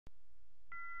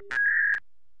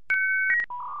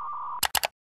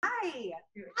Hi.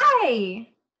 Hi.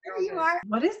 There you are.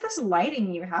 What is this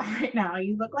lighting you have right now?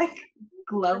 You look like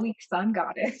glowy sun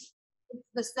goddess. It's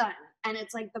the sun, and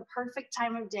it's like the perfect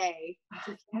time of day.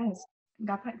 Yes,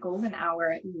 got that golden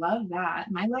hour. Love that.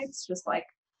 My light's just like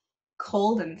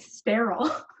cold and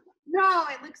sterile. No,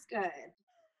 it looks good.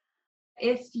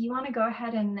 If you want to go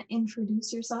ahead and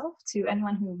introduce yourself to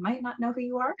anyone who might not know who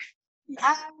you are.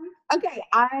 Okay,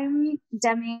 I'm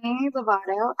Demi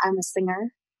Lovato. I'm a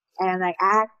singer, and I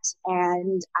act,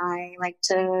 and I like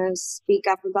to speak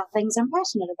up about things I'm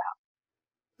passionate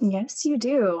about. Yes, you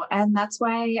do. And that's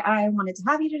why I wanted to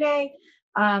have you today.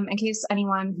 In case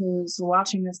anyone who's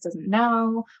watching this doesn't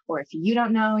know, or if you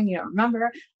don't know and you don't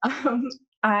remember,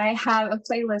 I have a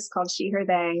playlist called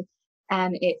sheherthey,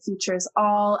 and it features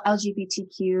all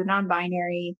LGBTQ,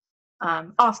 non-binary,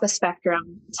 off the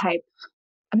spectrum type.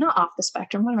 I'm not off the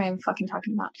spectrum. What am I even fucking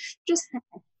talking about? Just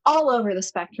all over the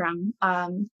spectrum,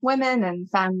 women and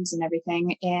femmes and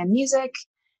everything in music.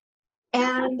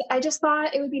 And I just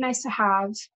thought it would be nice to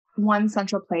have one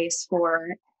central place for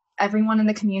everyone in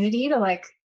the community to like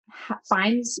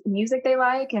find music they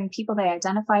like and people they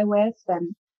identify with.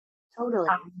 And Totally.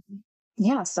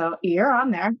 Yeah, so you're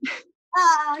on there.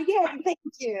 Yeah, thank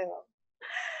you.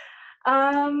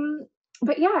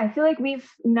 But yeah, I feel like we've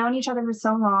known each other for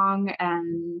so long,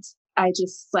 and I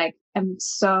just like am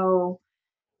so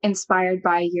inspired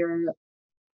by your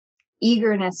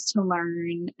eagerness to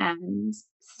learn, and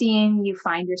seeing you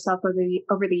find yourself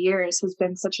over the years has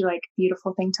been such a like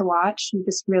beautiful thing to watch. You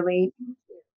just really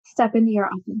step into your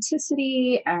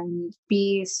authenticity and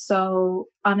be so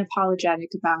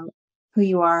unapologetic about who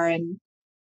you are and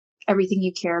everything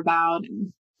you care about,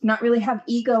 and not really have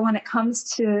ego when it comes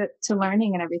to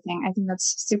learning and everything. I think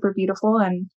that's super beautiful,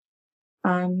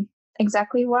 and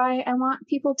exactly why I want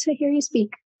people to hear you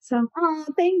speak. So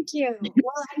Thank you.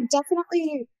 Well, I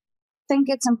definitely think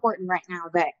it's important right now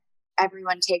that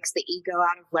everyone takes the ego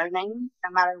out of learning,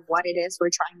 no matter what it is we're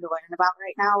trying to learn about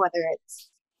right now, whether it's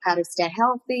how to stay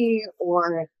healthy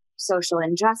or social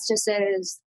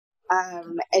injustices.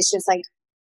 It's just like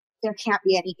there can't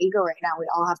be any ego right now. We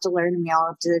all have to learn, and we all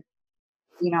have to,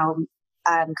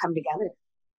 come together.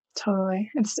 Totally.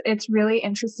 It's really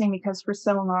interesting because for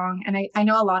so long, and I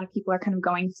know a lot of people are kind of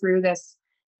going through this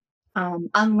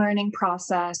unlearning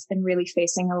process and really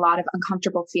facing a lot of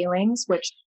uncomfortable feelings,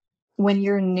 which when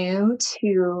you're new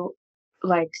to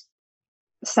like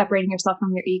separating yourself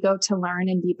from your ego to learn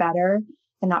and be better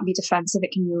and not be defensive,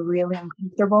 it can be really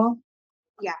uncomfortable.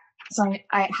 Yeah. So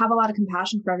I have a lot of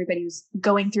compassion for everybody who's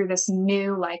going through this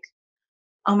new, like,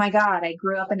 oh my God, I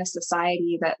grew up in a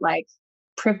society that like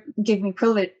gave me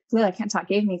privilege. I can't talk.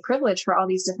 Gave me privilege for all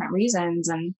these different reasons,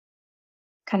 and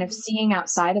kind of seeing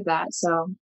outside of that.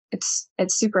 So it's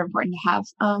super important to have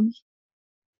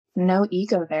no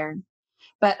ego there.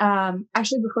 But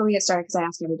actually, before we get started, because I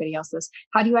asked everybody else this,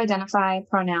 how do you identify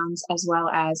pronouns, as well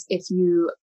as if you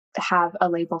have a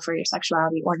label for your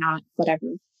sexuality or not, whatever?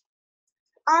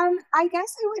 I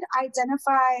guess I would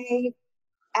identify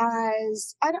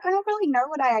as I don't really know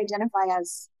what I identify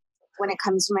as when it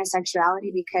comes to my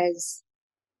sexuality, because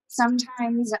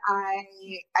sometimes I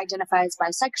identify as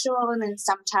bisexual, and then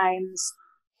sometimes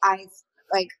I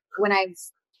like when I've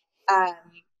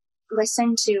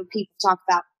listened to people talk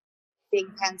about being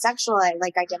pansexual, I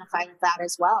like identify with that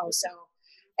as well. So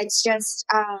it's just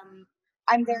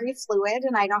I'm very fluid,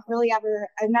 and I've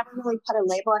never really put a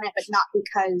label on it, but not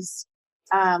because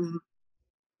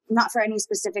not for any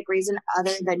specific reason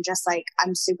other than just like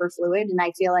I'm super fluid, and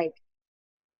I feel like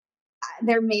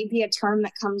there may be a term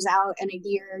that comes out in a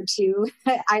year or two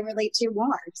that I relate to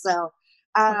more. So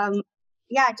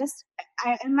yeah,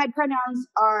 and my pronouns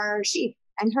are she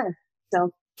and her.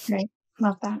 So Right.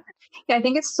 Love that. Yeah, I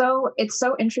think it's so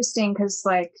interesting because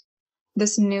like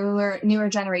this newer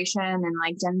generation and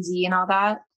like Gen Z and all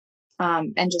that,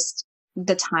 and just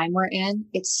the time we're in,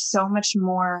 it's so much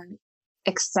more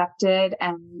accepted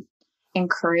and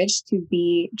encouraged to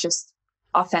be just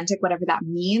authentic, whatever that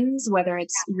means, whether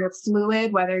it's you're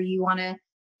fluid, whether you want to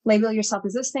label yourself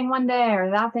as this thing one day or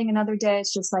that thing another day.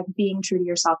 It's just like being true to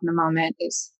yourself in the moment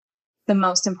is the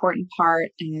most important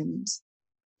part. And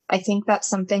I think that's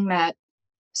something that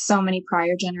so many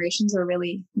prior generations are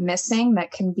really missing,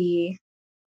 that can be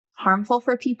harmful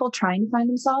for people trying to find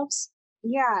themselves.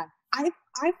 Yeah, I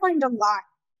learned a lot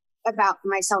about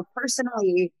myself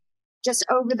personally just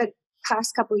over the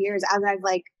past couple of years as I've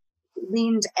like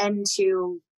leaned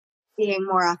into being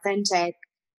more authentic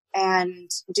and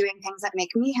doing things that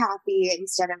make me happy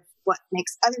instead of what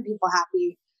makes other people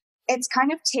happy. It's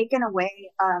kind of taken away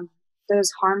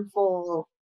those harmful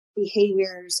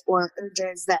behaviors or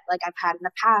urges that like I've had in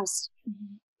the past,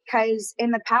 because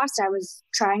in the past I was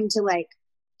trying to like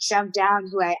shove down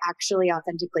who I actually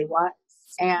authentically was.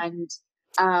 And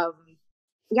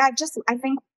yeah, just I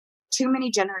think too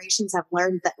many generations have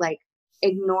learned that like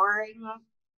ignoring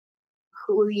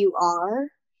who you are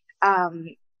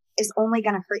is only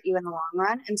going to hurt you in the long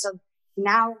run. And so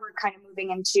now we're kind of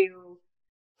moving into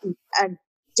a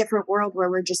different world where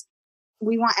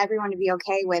we want everyone to be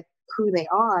okay with who they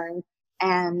are.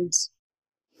 And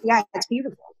yeah, it's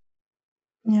beautiful.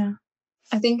 Yeah.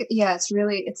 I think, yeah,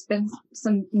 it's been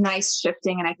some nice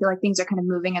shifting, and I feel like things are kind of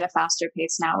moving at a faster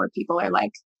pace now where people are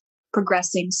like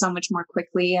progressing so much more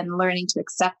quickly and learning to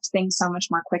accept things so much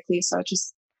more quickly. So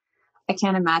I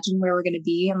can't imagine where we're going to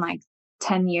be in like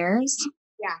 10 years.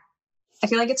 Yeah. I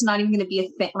feel like it's not even going to be a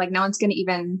thing. Like no one's going to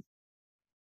even,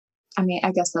 I mean,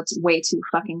 I guess that's way too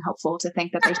fucking hopeful to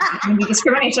think that there's going to be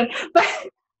discrimination, but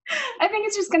I think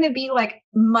it's just going to be like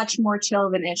much more chill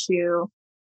of an issue.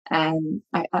 And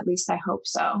at least I hope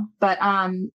so. But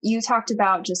you talked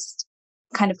about just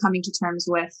kind of coming to terms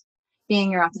with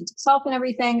being your authentic self and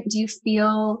everything. Do you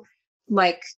feel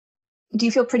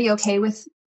pretty okay with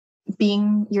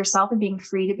being yourself and being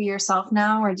free to be yourself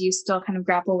now? Or do you still kind of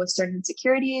grapple with certain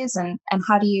insecurities, and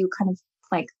how do you kind of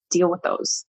like deal with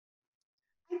those?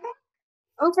 I think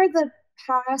over the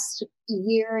past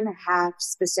year and a half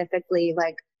specifically,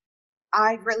 like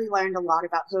I've really learned a lot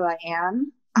about who I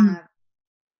am.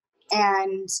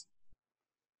 And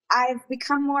I've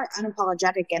become more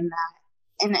unapologetic in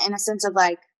that, in a sense of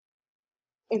like,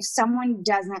 if someone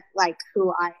doesn't like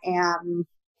who I am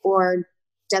or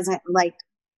doesn't like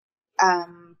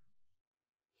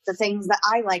the things that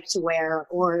I like to wear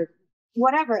or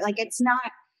whatever, like it's not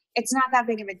that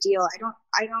big of a deal.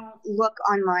 I don't look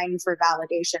online for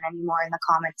validation anymore in the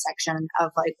comment section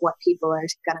of like what people are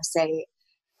gonna say.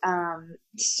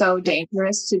 So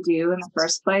dangerous to do in the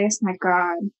first place. My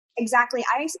God. Exactly.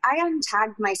 I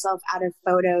untagged myself out of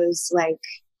photos like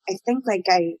I think like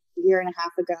a year and a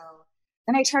half ago.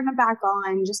 Then I turned them back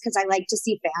on just because I like to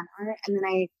see fan art, and then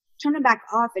I turned them back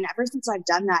off. And ever since I've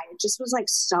done that, it just was like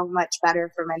so much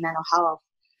better for my mental health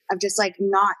of just like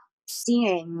not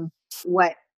seeing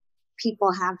what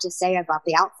people have to say about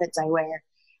the outfits I wear.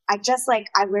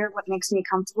 I wear what makes me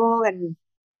comfortable, and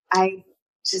I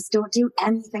just don't do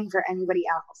anything for anybody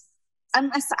else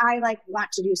unless I like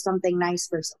want to do something nice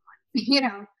for someone, you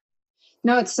know?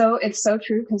 No, it's so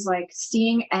true. Cause like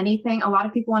seeing anything, a lot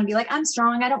of people want to be like, I'm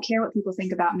strong. I don't care what people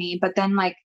think about me. But then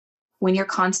like when you're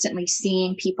constantly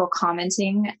seeing people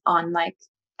commenting on like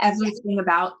everything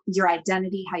about your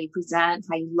identity, how you present,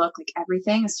 how you look, like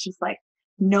everything, it's just like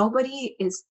nobody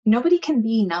can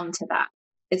be numb to that.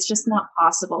 It's just not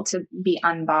possible to be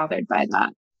unbothered by that.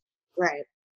 Right.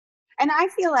 And I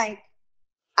feel like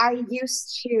I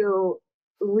used to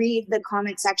read the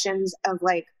comment sections of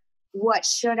like, what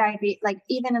should I be like,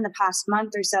 even in the past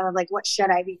month or so, like, what should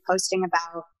I be posting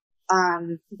about?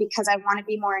 Because I want to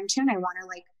be more in tune. I want to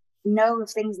like know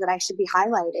things that I should be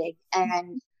highlighting.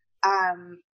 And,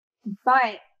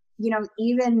 but you know,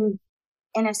 even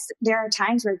there are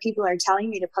times where people are telling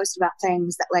me to post about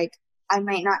things that like I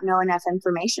might not know enough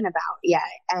information about yet.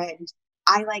 And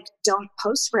I like don't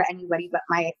post for anybody but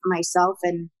myself,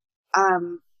 and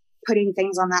putting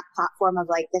things on that platform of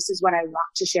like, this is what I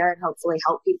want to share and hopefully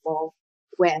help people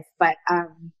with. But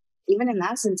even in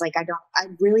that sense, like I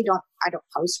don't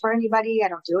post for anybody. I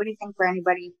don't do anything for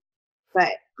anybody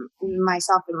but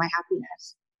myself and my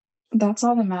happiness. That's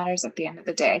all that matters at the end of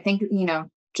the day. I think,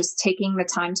 just taking the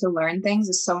time to learn things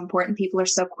is so important. People are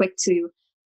so quick to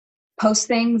post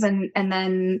things and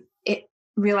then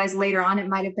realize later on it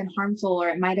might have been harmful, or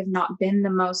it might have not been the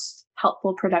most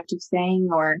helpful, productive thing,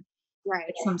 or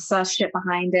right, some sus shit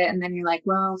behind it. And then you're like,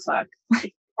 well, fuck.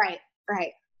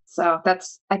 Right. So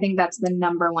I think that's the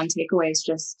number one takeaway, is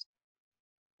just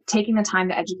taking the time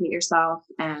to educate yourself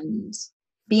and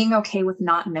being okay with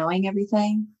not knowing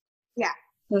everything. Yeah.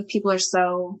 Like people are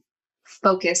so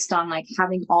focused on like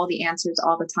having all the answers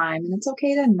all the time, and it's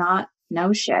okay to not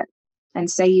know shit and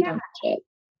say you don't know shit.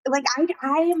 Like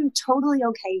I am totally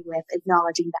okay with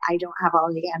acknowledging that I don't have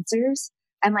all the answers,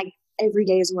 and like every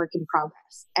day is a work in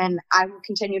progress, and I will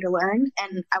continue to learn,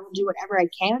 and I will do whatever I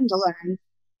can to learn.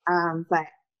 But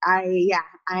I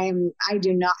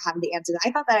do not have the answers.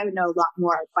 I thought that I would know a lot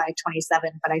more by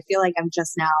 27, but I feel like I'm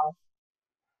just now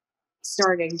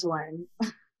starting to learn.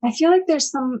 I feel like there's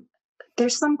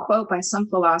some quote by some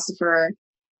philosopher,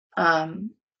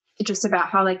 just about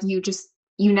how like you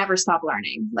never stop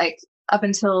learning, like up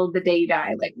until the day you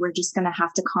die. Like we're just going to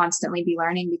have to constantly be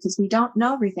learning because we don't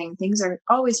know everything. Things are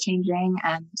always changing,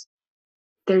 and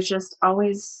there's just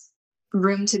always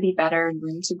room to be better and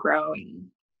room to grow and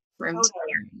room to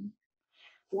learn.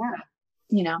 Yeah.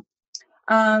 you know.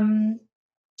 Um,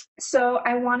 so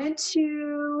I wanted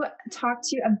to talk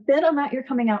to you a bit about your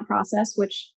coming out process,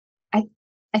 which I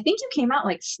I think you came out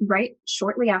like right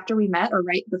shortly after we met or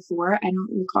right before. I don't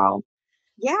recall.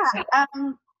 Yeah.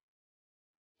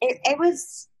 It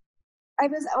was,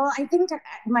 well, I think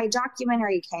my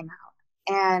documentary came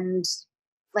out and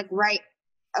like right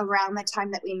around the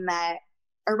time that we met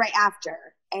or right after.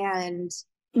 And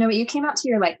No, but you came out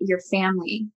to your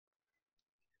family.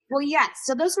 well, yes.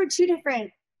 So those were two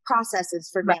different processes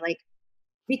for me. Right. Like,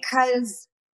 because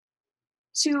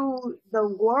to the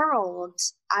world,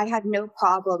 I had no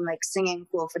problem like singing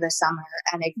Fool for the Summer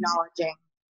and acknowledging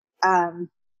um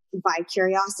by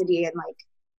curiosity and like,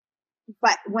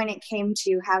 but when it came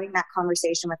to having that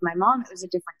conversation with my mom, it was a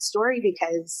different story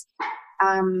because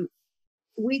um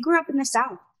we grew up in the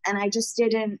South and I just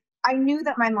didn't, I knew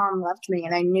that my mom loved me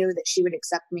and I knew that she would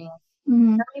accept me,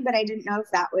 Mhm. but I didn't know if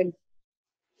that would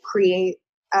create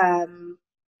um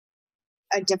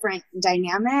a different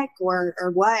dynamic or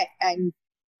what. And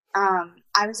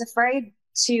I was afraid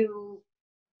to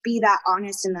be that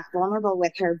honest and that vulnerable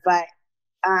with her, but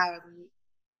um,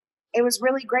 it was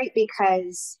really great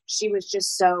because she was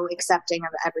just so accepting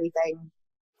of everything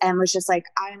and was just like,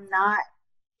 I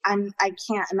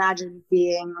can't imagine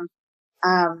being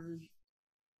um,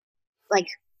 like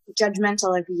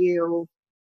judgmental of you.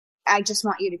 I just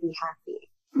want you to be happy.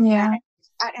 Yeah.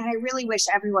 And I really wish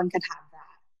everyone could have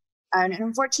that. And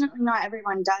unfortunately, not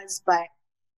everyone does, but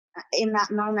in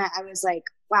that moment, I was like,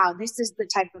 wow, this is the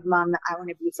type of mom that I want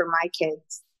to be for my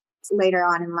kids later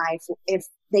on in life. If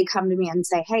they come to me and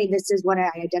say, hey, this is what I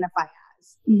identify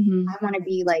as, Mhm. I want to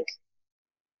be like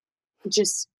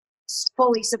just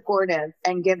fully supportive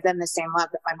and give them the same love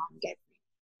that my mom gave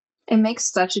me. It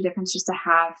makes such a difference just to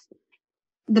have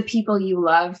the people you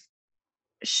love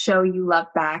show you love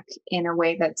back in a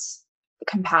way that's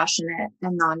compassionate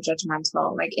and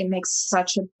non-judgmental. Like, it makes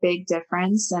such a big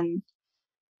difference, and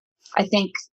I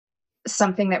think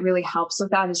something that really helps with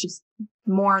that is just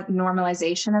more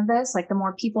normalization of this. Like, the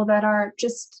more people that are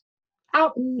just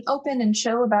out and open and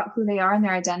chill about who they are and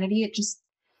their identity, it just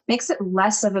makes it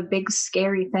less of a big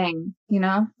scary thing, you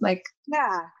know? Like,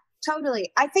 Yeah,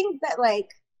 totally. I think that like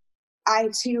I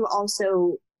too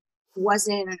also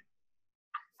wasn't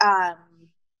um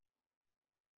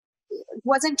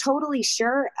wasn't totally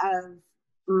sure of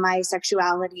my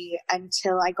sexuality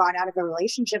until I got out of a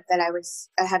relationship that I was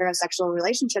a heterosexual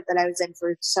relationship that I was in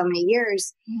for so many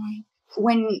years.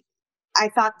 When I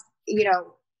thought, you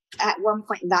know, at one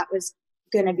point that was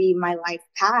going to be my life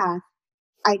path,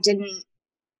 I didn't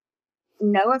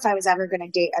know if I was ever going to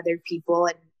date other people.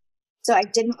 And so I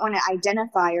didn't want to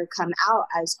identify or come out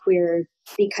as queer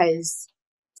because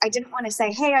I didn't want to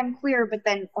say, hey, I'm queer, but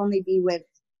then only be with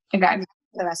okay.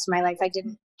 the rest of my life. I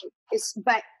didn't,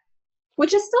 but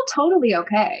Which is still totally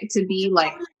okay to be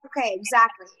like, okay,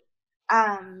 exactly.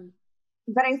 Um,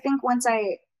 but I think once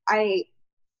I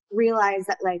realized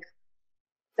that like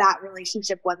that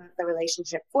relationship wasn't the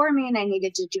relationship for me and I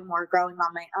needed to do more growing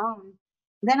on my own,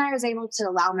 then I was able to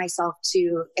allow myself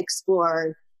to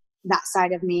explore that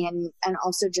side of me and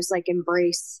also just like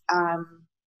embrace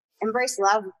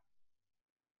love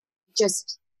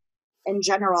just in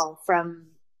general from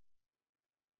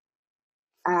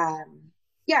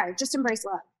yeah, just embrace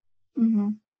love.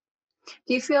 mhm.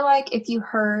 Do you feel like if you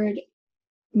heard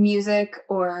music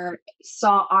or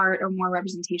saw art or more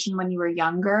representation when you were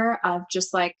younger of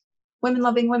just like women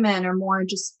loving women or more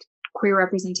just queer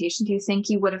representation, do you think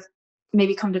you would have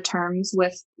maybe come to terms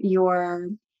with your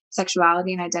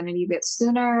sexuality and identity a bit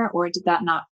sooner, or did that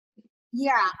not?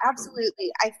 Yeah,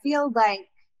 absolutely. I feel like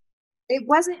it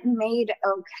wasn't made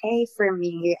okay for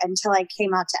me until I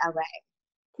came out to LA.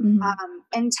 Mhm.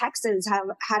 In Texas,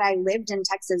 had I lived in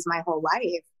Texas my whole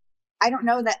life, I don't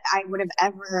know that I would have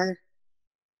ever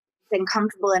been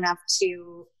comfortable enough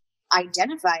to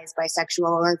identify as bisexual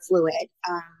or fluid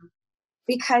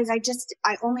because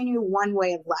I only knew one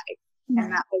way of life, and Right.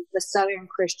 that was the Southern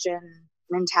Christian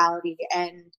mentality,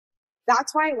 and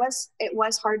that's why it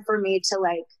was hard for me to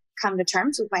like come to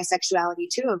terms with my sexuality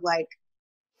too. Of like,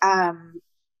 um,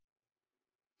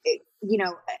 you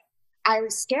know, I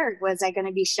was scared. Was I going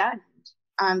to be shunned?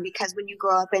 Because when you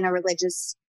grow up in a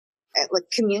religious like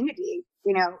community,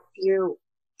 you know, you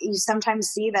sometimes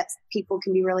see that people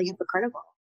can be really hypocritical.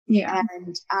 Yeah.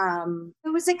 And it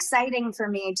was exciting for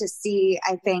me to see,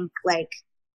 I think, like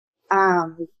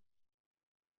um,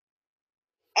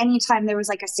 anytime there was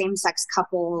like a same sex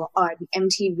couple on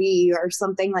MTV or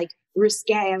something like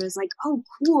risque, I was like, oh,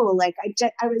 cool. Like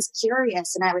I was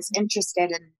curious and I was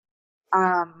interested in,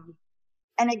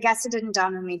 and I guess it didn't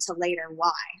dawn on me till later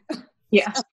why.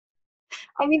 Yeah.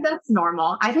 I mean, that's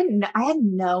normal. I had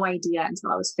no idea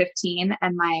until I was 15,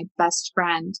 and my best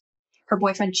friend, her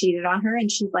boyfriend cheated on her,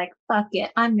 and she's like, fuck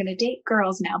it, I'm gonna date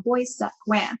girls now. Boys suck.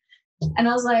 Wham. And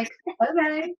I was like,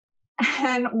 okay.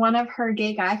 And one of her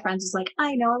gay guy friends was like,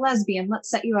 I know a lesbian, let's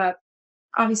set you up.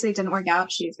 Obviously it didn't work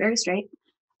out. She was very straight.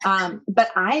 But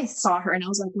I saw her and I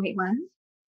was like, wait, what?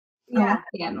 Yeah.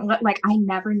 Like I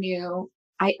never knew.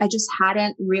 I just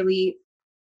hadn't really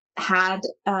had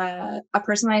a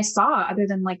person I saw other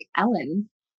than like Ellen.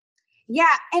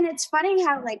 Yeah. And it's funny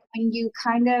how, like, when you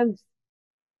kind of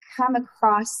come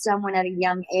across someone at a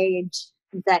young age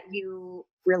that you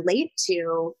relate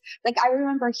to, like, I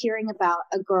remember hearing about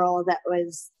a girl that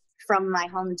was from my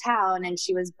hometown and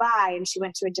she was bi and she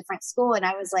went to a different school. And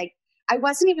I was like, I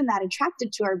wasn't even that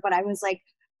attracted to her, but I was like,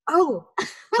 oh,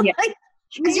 Yeah. like,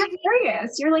 Because you're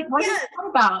curious. You're like, what is that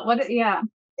about? Yeah.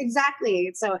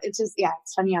 Exactly. So it's just, yeah,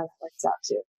 it's funny how that works out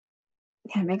too.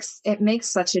 Yeah, it makes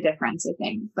such a difference, I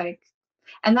think. Like,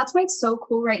 and that's why it's so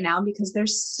cool right now because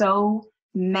there's so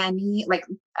many, like,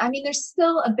 I mean, there's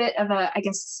still a bit of a, I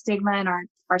guess, stigma in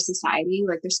our society.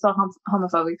 Like, there's still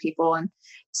homophobic people and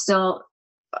still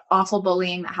awful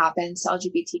bullying that happens to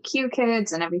LGBTQ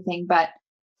kids and everything. But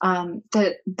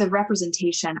the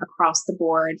representation across the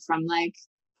board from like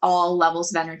all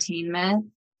levels of entertainment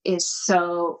is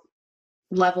so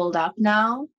leveled up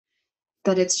now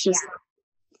that it's just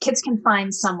kids can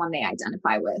find someone they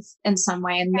identify with in some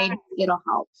way and maybe it'll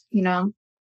help, you know?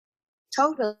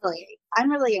 Totally.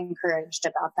 I'm really encouraged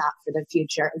about that for the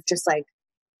future. Just like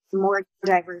more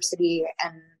diversity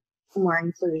and more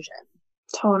inclusion.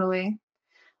 Totally.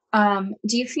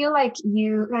 Do you feel like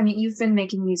I mean, you've been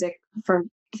making music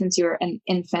since you were an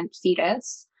infant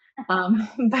fetus.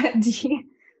 But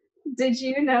did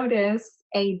you notice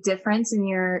a difference in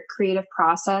your creative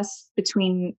process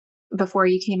between before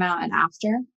you came out and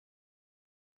after?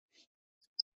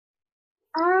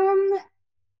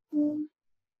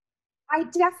 I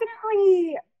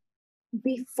definitely,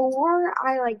 before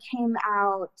I like came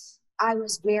out, I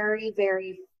was very,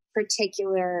 very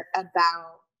particular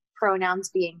about pronouns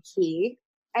being he.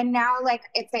 And now, like,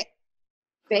 if it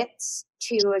fits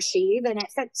to a she, then it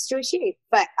fits to a she.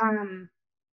 But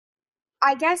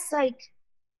I guess like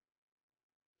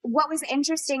what was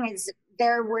interesting is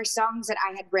there were songs that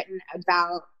I had written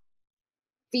about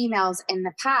females in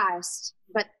the past,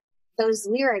 but those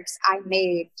lyrics I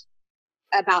made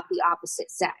about the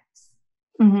opposite sex.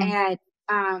 Mm-hmm.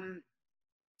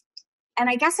 And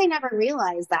I guess I never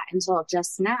realized that until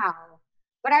just now.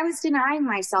 But I was denying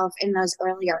myself in those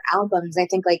earlier albums. I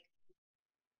think like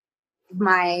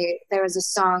there was a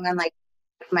song on like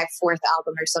my fourth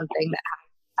album or something that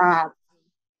had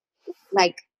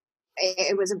like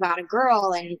it was about a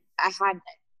girl, and I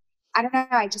don't know,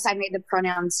 I made the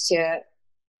pronouns to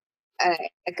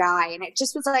a guy, and it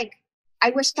just was like,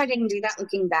 I wish I didn't do that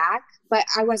looking back, but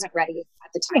I wasn't ready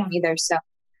at the time either. So,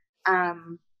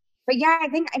 but yeah, I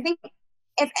think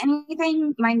if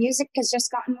anything, my music has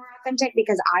just gotten more authentic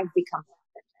because I've become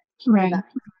more authentic.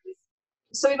 Right.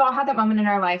 So we've all had that moment in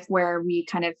our life where we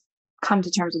kind of come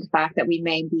to terms with the fact that we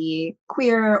may be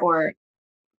queer or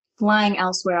lying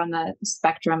elsewhere on the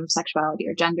spectrum of sexuality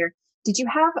or gender. Did you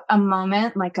have a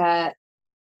moment, like a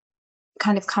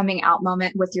kind of coming out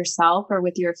moment with yourself or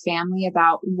with your family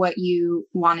about what you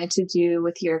wanted to do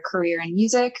with your career in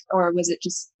music? Or was it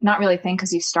just not really a thing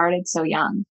because you started so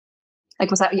young? Like,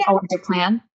 was that always your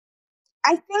plan?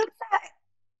 I think that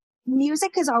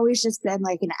music has always just been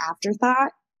like an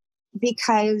afterthought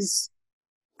because,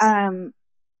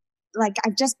 like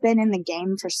I've just been in the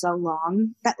game for so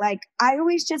long that like I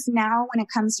always just now when it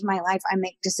comes to my life, I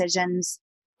make decisions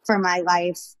for my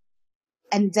life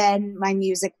and then my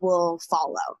music will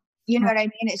follow. You know what I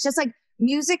mean? It's just like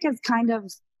music is kind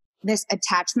of this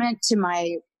attachment to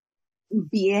my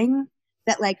being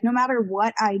that like no matter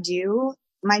what I do,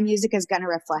 my music is going to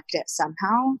reflect it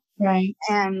somehow. Right.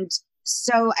 And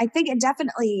so I think it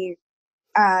definitely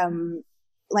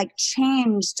like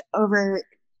changed over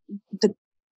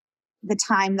the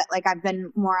time that like I've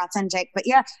been more authentic. But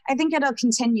yeah, I think it'll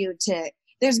continue to,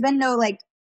 there's been no like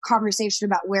conversation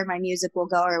about where my music will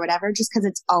go or whatever, just because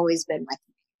it's always been with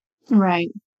me.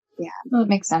 Right. Yeah. Well, that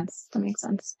makes sense.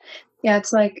 Yeah,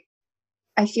 it's like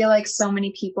I feel like so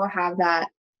many people have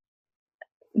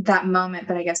that moment,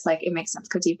 but I guess like it makes sense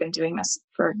because you've been doing this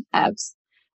for ebbs.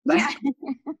 But yeah.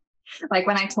 Like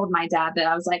when I told my dad that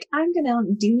I was like, I'm gonna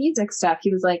do music stuff,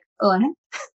 he was like, what?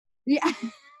 Yeah.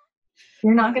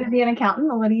 You're not gonna be an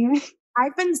accountant? What do you mean?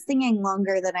 I've been singing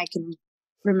longer than I can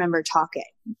remember talking.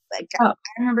 Like I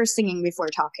remember singing before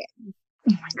talking.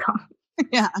 Oh my God.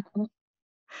 Yeah.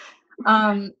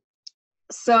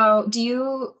 So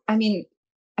I mean,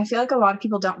 I feel like a lot of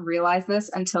people don't realize this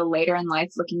until later in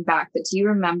life looking back, but do you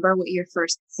remember what your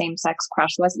first same-sex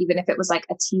crush was, even if it was like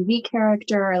a TV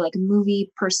character or like a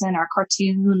movie person or a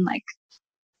cartoon? Like,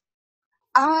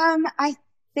 I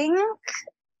think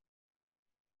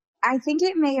I think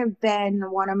it may have been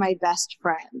one of my best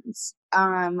friends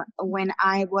when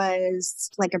I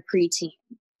was like a preteen.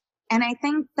 And I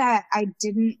think that I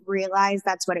didn't realize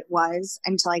that's what it was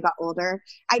until I got older.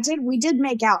 We did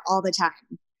make out all the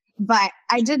time, but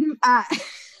I didn't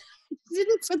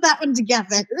didn't put that one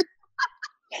together. no,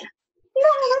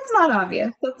 that's not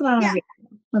obvious. That's not Yeah. obvious.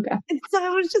 Okay. So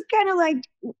it was just kind of like,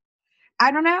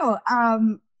 I don't know.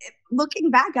 Looking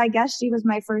back, I guess she was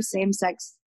my first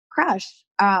same-sex crush.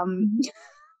 But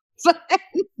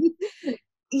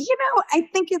I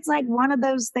think it's like one of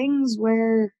those things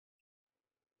where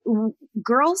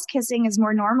girls kissing is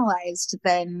more normalized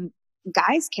than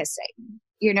guys kissing,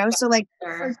 So like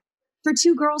Sure. for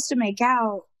two girls to make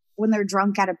out when they're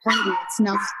drunk at a party, it's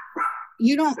not,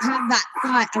 you don't have that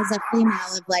thought as a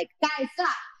female of like, guys,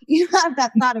 stop. You don't have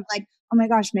that thought of like, oh my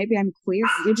gosh, maybe I'm queer.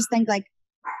 You just think like,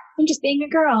 I'm just being a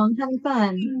girl. I'm having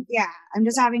fun. yeah, I'm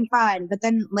just having fun. But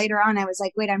then later on, I was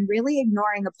like, wait, I'm really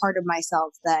ignoring a part of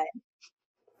myself that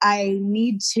I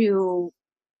need to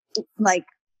like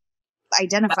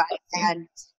identify. And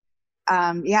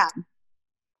yeah.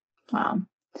 Wow.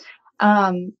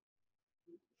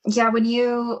 Yeah, when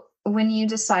you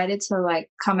decided to like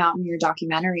come out in your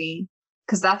documentary,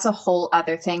 because that's a whole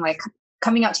other thing. Like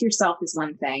coming out to yourself is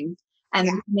one thing, and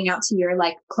Yeah. then coming out to your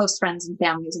like close friends and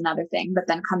family is another thing. But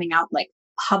then coming out like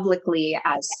publicly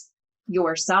as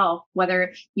yourself,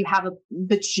 whether you have a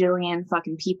bajillion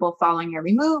fucking people following your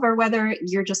every move or whether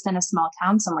you're just in a small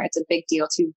town somewhere, it's a big deal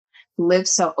to live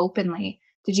so openly.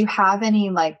 Did you have any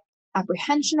like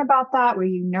apprehension about that? Were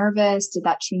you nervous? Did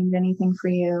that change anything for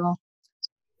you?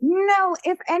 No,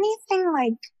 if anything,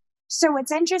 like, so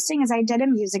what's interesting is I did a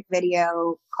music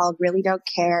video called Really Don't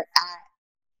Care at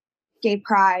Gay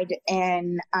Pride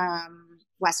in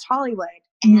West Hollywood.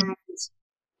 And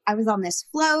I was on this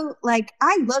float. Like,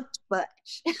 I looked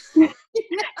butch. You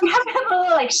have a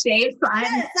little like shaved front.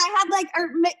 Yes, I had like,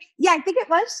 yeah, I think it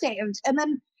was shaved. And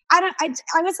then I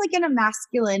was like in a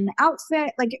masculine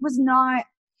outfit. Like, it was not,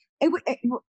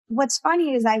 what's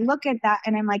funny is I look at that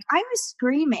and I'm like, I was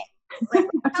screaming. Like,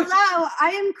 hello,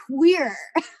 I am queer.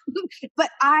 But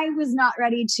I was not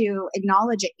ready to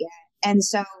acknowledge it yet. And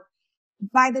so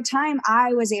by the time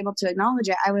I was able to acknowledge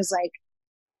it, I was like,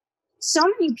 so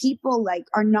many people like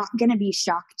are not going to be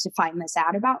shocked to find this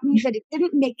out about me that it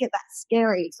didn't make it that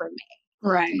scary for me.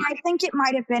 Right. I think it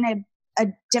might have been a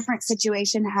different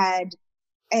situation had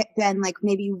it been like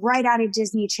maybe right out of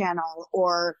Disney Channel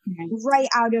or right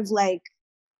out of like,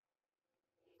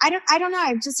 I don't know.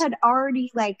 I've just had already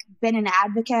like been an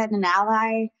advocate and an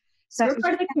ally. So you're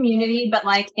part of the community, but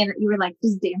like, and you were like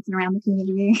just dancing around the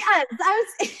community. Yes, I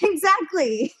was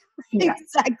exactly. Yeah.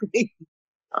 Exactly.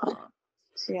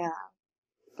 Yeah.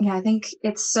 Yeah, I think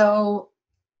it's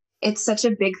such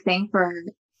a big thing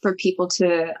for people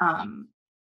to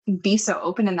be so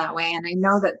open in that way. And I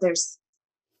know that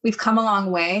we've come a long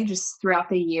way just throughout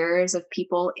the years of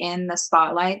people in the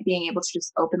spotlight being able to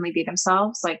just openly be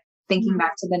themselves. Like thinking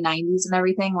back to the 90s and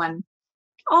everything when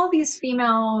all these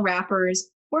female rappers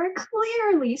were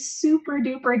clearly super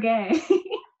duper gay.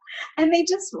 And they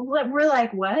just were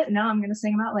like, what? No, I'm going to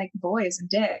sing about like boys and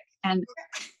dick. And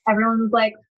everyone was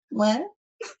like, what?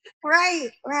 Right.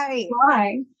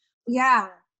 Why? Yeah.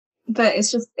 But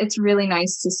it's really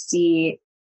nice to see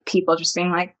people just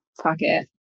being like, fuck it.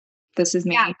 This is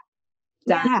me. Yeah.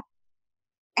 Done. Yeah.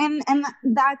 And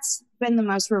that's been the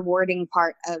most rewarding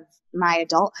part of my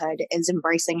adulthood is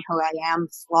embracing who I am,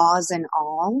 flaws and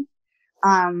all,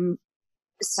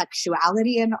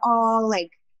 sexuality and all,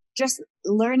 like just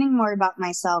learning more about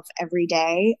myself every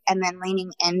day and then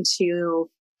leaning into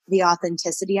the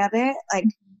authenticity of it. Like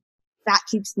that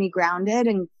keeps me grounded.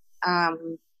 And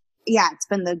yeah, it's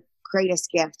been the greatest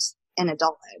gift in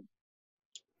adulthood.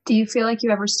 Do you feel like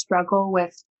you ever struggle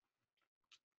with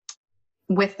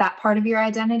that part of your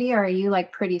identity, or are you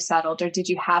like pretty settled, or did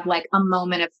you have like a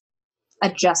moment of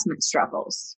adjustment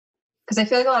struggles? Because I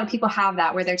feel like a lot of people have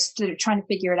that where they're trying to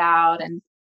figure it out and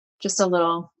just a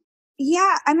little.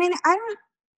 Yeah, I mean, I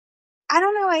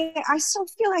don't know. I still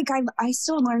feel like I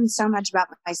still learn so much about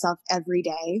myself every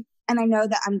day, and I know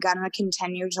that I'm gonna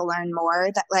continue to learn more.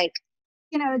 That like,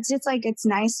 it's just like it's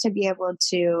nice to be able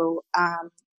to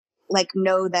like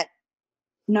know that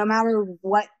no matter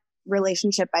what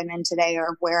relationship I'm in today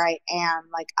or where I am,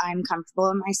 like I'm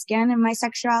comfortable in my skin and my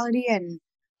sexuality, and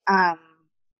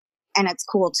it's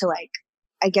cool to like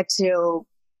I get to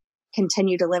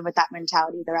continue to live with that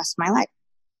mentality the rest of my life.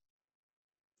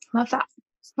 Love that.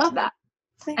 Love that.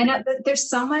 I know that there's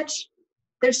so much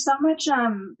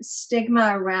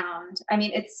stigma around. I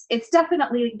mean, it's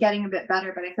definitely getting a bit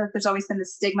better, but I feel like there's always been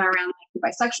this stigma around like the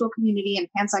bisexual community and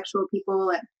pansexual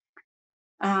people.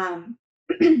 And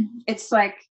it's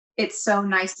like, it's so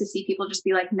nice to see people just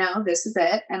be like, no, this is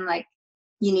it. And like,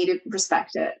 you need to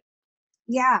respect it.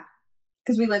 Yeah.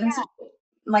 Because we live in such,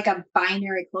 like a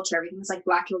binary culture. Everything's like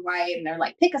black or white, and they're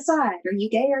like, pick a side. Are you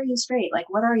gay or are you straight? Like,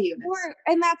 what are you?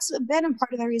 And that's been a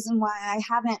part of the reason why I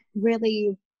haven't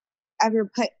really ever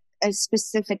put a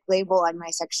specific label on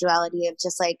my sexuality of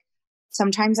just like,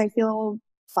 sometimes I feel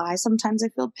bi, sometimes I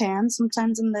feel pan,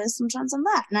 sometimes I'm this, sometimes I'm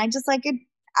that. And I just like it,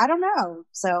 I don't know.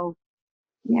 So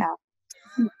yeah.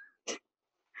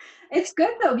 It's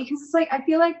good though, because it's like, I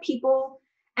feel like people,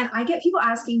 and I get people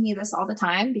asking me this all the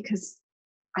time because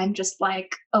I'm just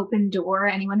like open door.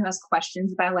 Anyone who has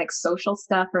questions about like social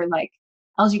stuff or like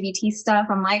LGBT stuff,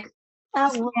 I'm like,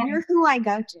 well, you're who I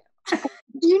go to.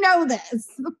 You know this.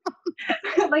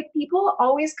 Like people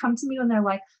always come to me when they're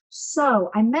like, so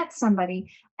I met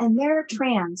somebody and they're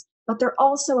trans, but they're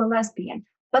also a lesbian,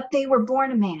 but they were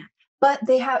born a man, but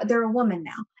they're a woman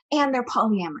now, and they're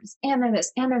polyamorous, and they're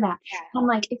this, and they're that. Yeah. I'm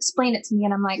like, explain it to me.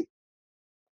 And I'm like,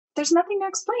 there's nothing to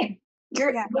explain.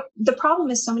 The problem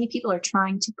is so many people are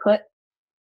trying to put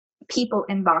people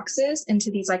in boxes,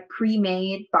 into these like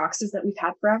pre-made boxes that we've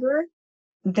had forever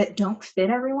that don't fit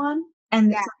everyone.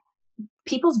 And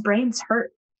people's brains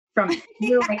hurt from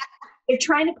like, they're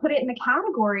trying to put it in a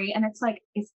category, and it's like,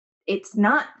 it's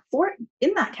not for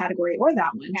in that category or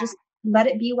that one. Just let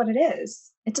it be what it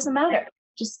is. It doesn't matter.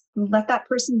 Just let that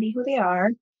person be who they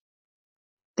are.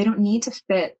 They don't need to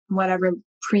fit whatever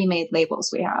pre-made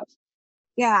labels we have.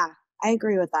 Yeah, I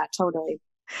agree with that totally.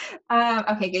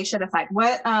 Okay, gay shit aside,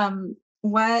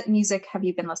 what music have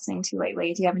you been listening to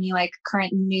lately? Do you have any like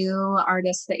current new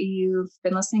artists that you've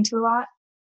been listening to a lot?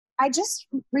 I just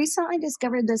recently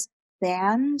discovered this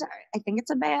band. I think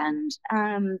it's a band.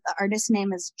 The artist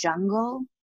name is Jungle.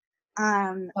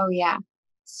 Oh yeah.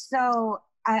 So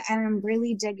I'm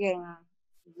really digging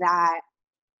that.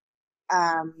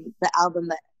 The album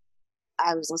that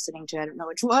I was listening to, I don't know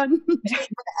which one.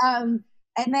 And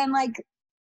then like,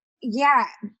 yeah,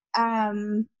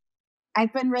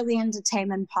 I've been really into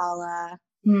Tame Impala.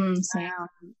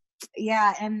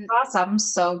 Yeah, and that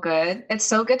album's so good. It's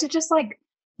so good to just like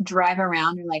drive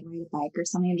around or like ride a bike or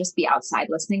something and just be outside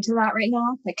listening to that right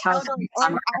now. Like California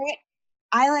summer.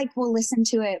 I like will listen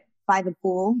to it by the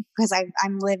pool because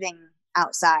I'm living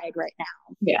outside right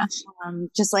now. Yeah.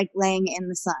 Just like laying in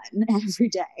the sun every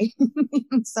day.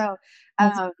 So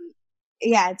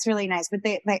yeah, it's really nice. But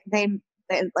they like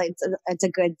it's a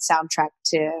good soundtrack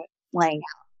to laying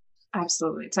out.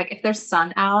 Absolutely. It's like if there's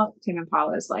sun out, Tame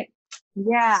Impala is like,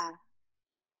 yeah.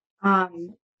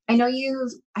 I know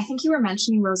I think you were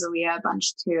mentioning Rosalia a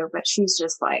bunch too, but she's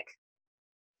just like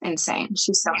insane.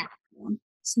 She's so cool.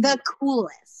 The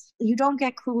coolest. You don't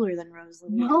get cooler than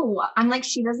Rosalia. No, I'm like,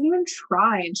 she doesn't even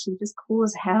try, and she's just cool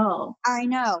as hell. I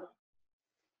know.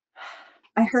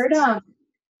 I heard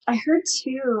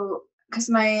too, because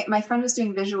my friend was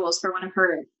doing visuals for one of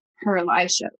her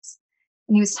live shows,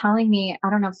 and he was telling me, I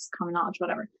don't know if it's common knowledge,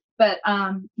 whatever, but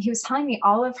he was telling me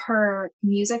all of her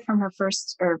music from her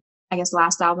first, or I guess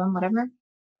last album, whatever,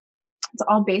 it's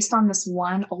all based on this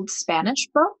one old Spanish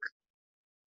book.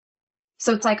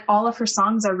 So it's like all of her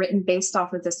songs are written based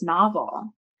off of this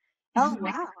novel. Oh,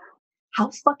 wow. Like,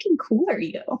 how fucking cool are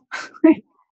you?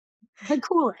 The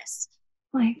coolest.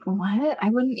 Like, what? I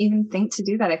wouldn't even think to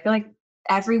do that. I feel like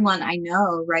everyone I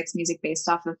know writes music based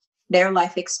off of their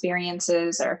life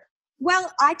experiences or.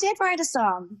 Well, I did write a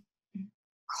song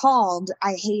called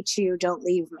I Hate You, Don't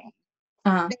Leave Me.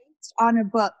 Based on a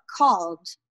book called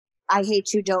I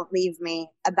Hate You, Don't Leave Me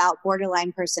about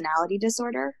borderline personality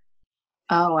disorder.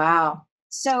 Oh, wow.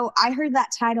 So I heard that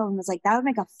title and was like, that would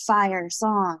make a fire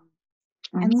song.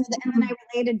 Mm-hmm. And then I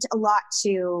related a lot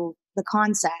to the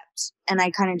concept, and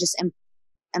I kind of just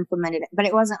implemented it. But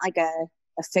it wasn't like a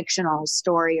fictional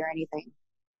story or anything.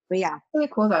 But yeah. Really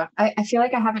cool, though. I feel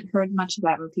like I haven't heard much of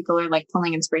that when people are like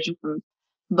pulling inspiration from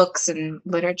books and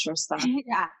literature stuff.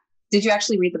 Yeah. Did you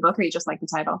actually read the book, or you just like the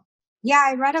title? Yeah,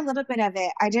 I read a little bit of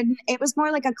it. I didn't. It was more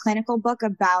like a clinical book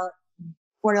about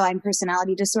borderline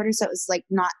personality disorder, so it was like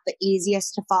not the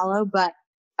easiest to follow, but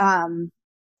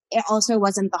it also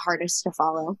wasn't the hardest to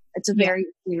follow. It's a very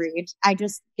easy read. I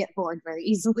just get bored very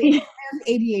easily. I have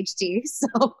ADHD,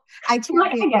 so I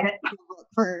can't get it.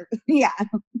 For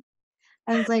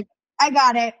I was like, I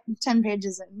got it. 10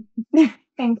 pages in.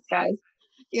 Thanks, guys.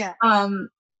 Yeah.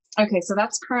 Okay, so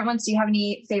that's current ones. Do you have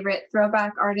any favorite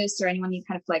throwback artists or anyone you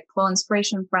kind of like pull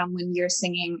inspiration from when you're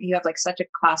singing? You have like such a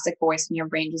classic voice and your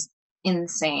range is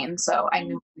insane. So I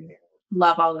know you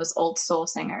love all those old soul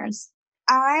singers.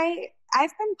 I've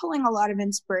been pulling a lot of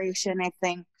inspiration, I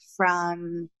think,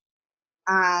 from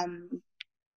I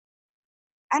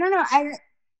don't know.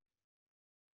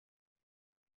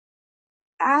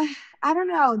 Uh, I don't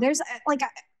know. There's like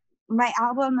my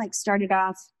album like started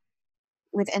off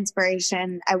with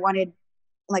inspiration. I wanted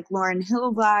like Lauryn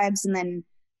Hill vibes, and then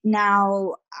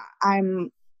now I'm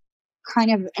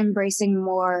kind of embracing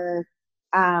more.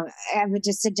 I have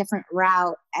just a different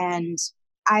route, and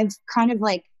I've kind of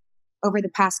like over the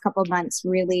past couple of months,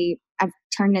 really, I've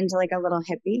turned into like a little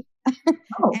hippie,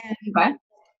 Oh, and okay.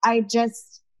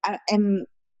 I am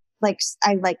like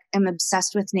am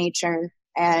obsessed with nature,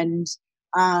 and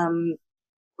um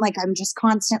like I'm just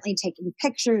constantly taking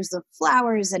pictures of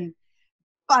flowers and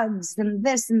bugs and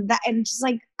this and that, and just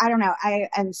like I don't know, I've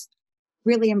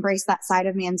really embraced that side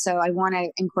of me, and so I want to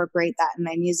incorporate that in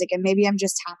my music, and maybe I'm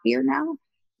just happier now,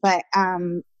 but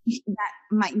that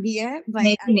might be it. But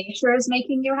Maybe nature is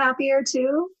making you happier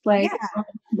too. Like yeah, it all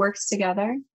works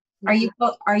together. Are yeah.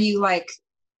 you like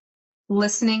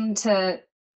listening to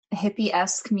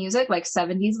hippie-esque music, like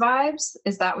 70s vibes?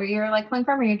 Is that where you're like pulling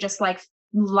from? Or you're just like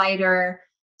lighter,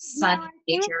 No, sunny I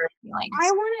think nature I feelings?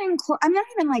 want to include. I'm not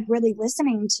even like really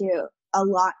listening to a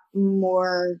lot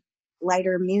more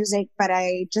lighter music, but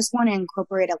I just want to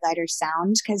incorporate a lighter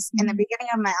sound because in the Mhm. beginning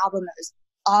of my album, it was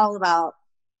all about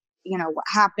what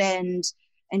happened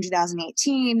in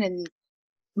 2018 and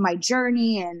my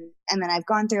journey, and then I've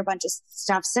gone through a bunch of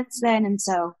stuff since then, and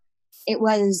so it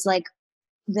was like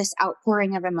this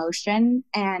outpouring of emotion,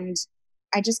 and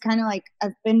I just kind of like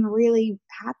I've been really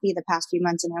happy the past few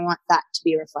months, and I want that to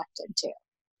be reflected too.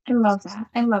 I love that.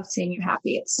 I love seeing you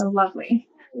happy. It's so lovely.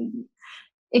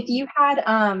 If you had,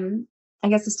 I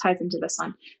guess this ties into this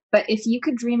one, but if you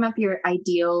could dream up your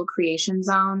ideal creation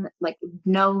zone, like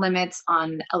no limits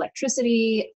on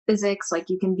electricity, physics, like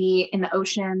you can be in the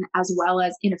ocean as well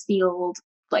as in a field,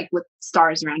 like with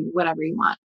stars around you, whatever you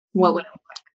want, what would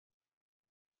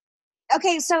Mm.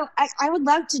 Okay, so I would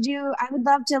love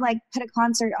to like put a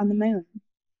concert on the moon.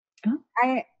 it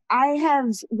look? I have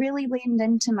really leaned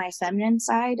into my feminine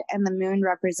side, and the moon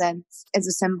represents is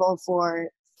a symbol for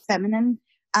feminine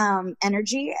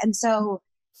energy, and so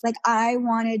like I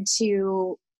wanted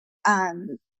to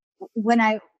um when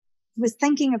I was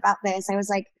thinking about this, I was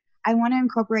like, I want to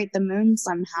incorporate the moon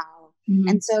somehow, Mhm.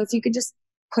 and so if you could just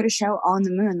put a show on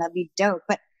the moon, that'd be dope.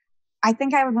 But I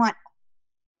think I would want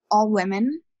all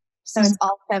women, so Mhm. it's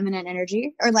all feminine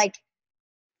energy, or like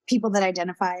people that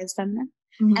identify as feminine,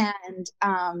 Mhm.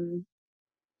 and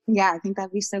yeah, I think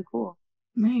that'd be so cool.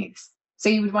 Nice. So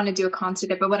you would want to do a concert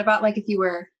there, but what about like if you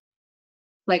were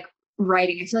like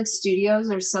writing? I feel like studios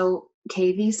are so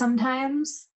cavey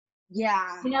sometimes,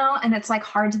 Yeah. and it's like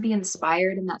hard to be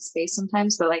inspired in that space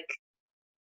sometimes, but like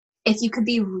if you could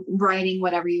be writing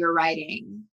whatever you were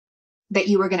writing that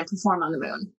you were going to perform on the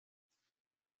moon,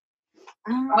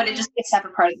 or would it Um, just be a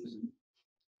separate part of the moon?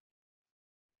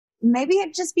 maybe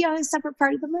it'd just be on a separate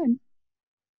part of the moon.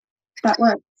 That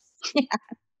works.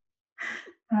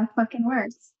 That fucking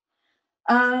works.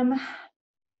 Um,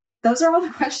 those are all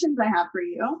the questions I have for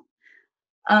you.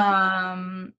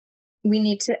 Um, I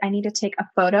need to take a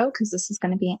photo because this is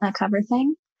going to be a cover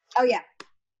thing. Oh yeah.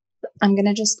 I'm going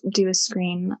to just do a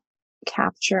screen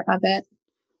capture of it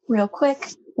real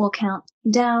quick. We'll count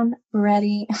down.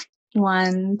 Ready?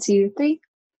 1, 2, 3.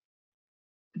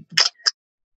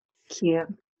 Cute.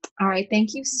 All right.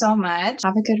 Thank you so much.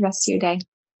 Have a good rest of your day.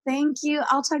 Thank you.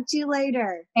 I'll talk to you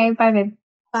later. Okay. Bye, babe.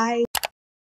 Bye.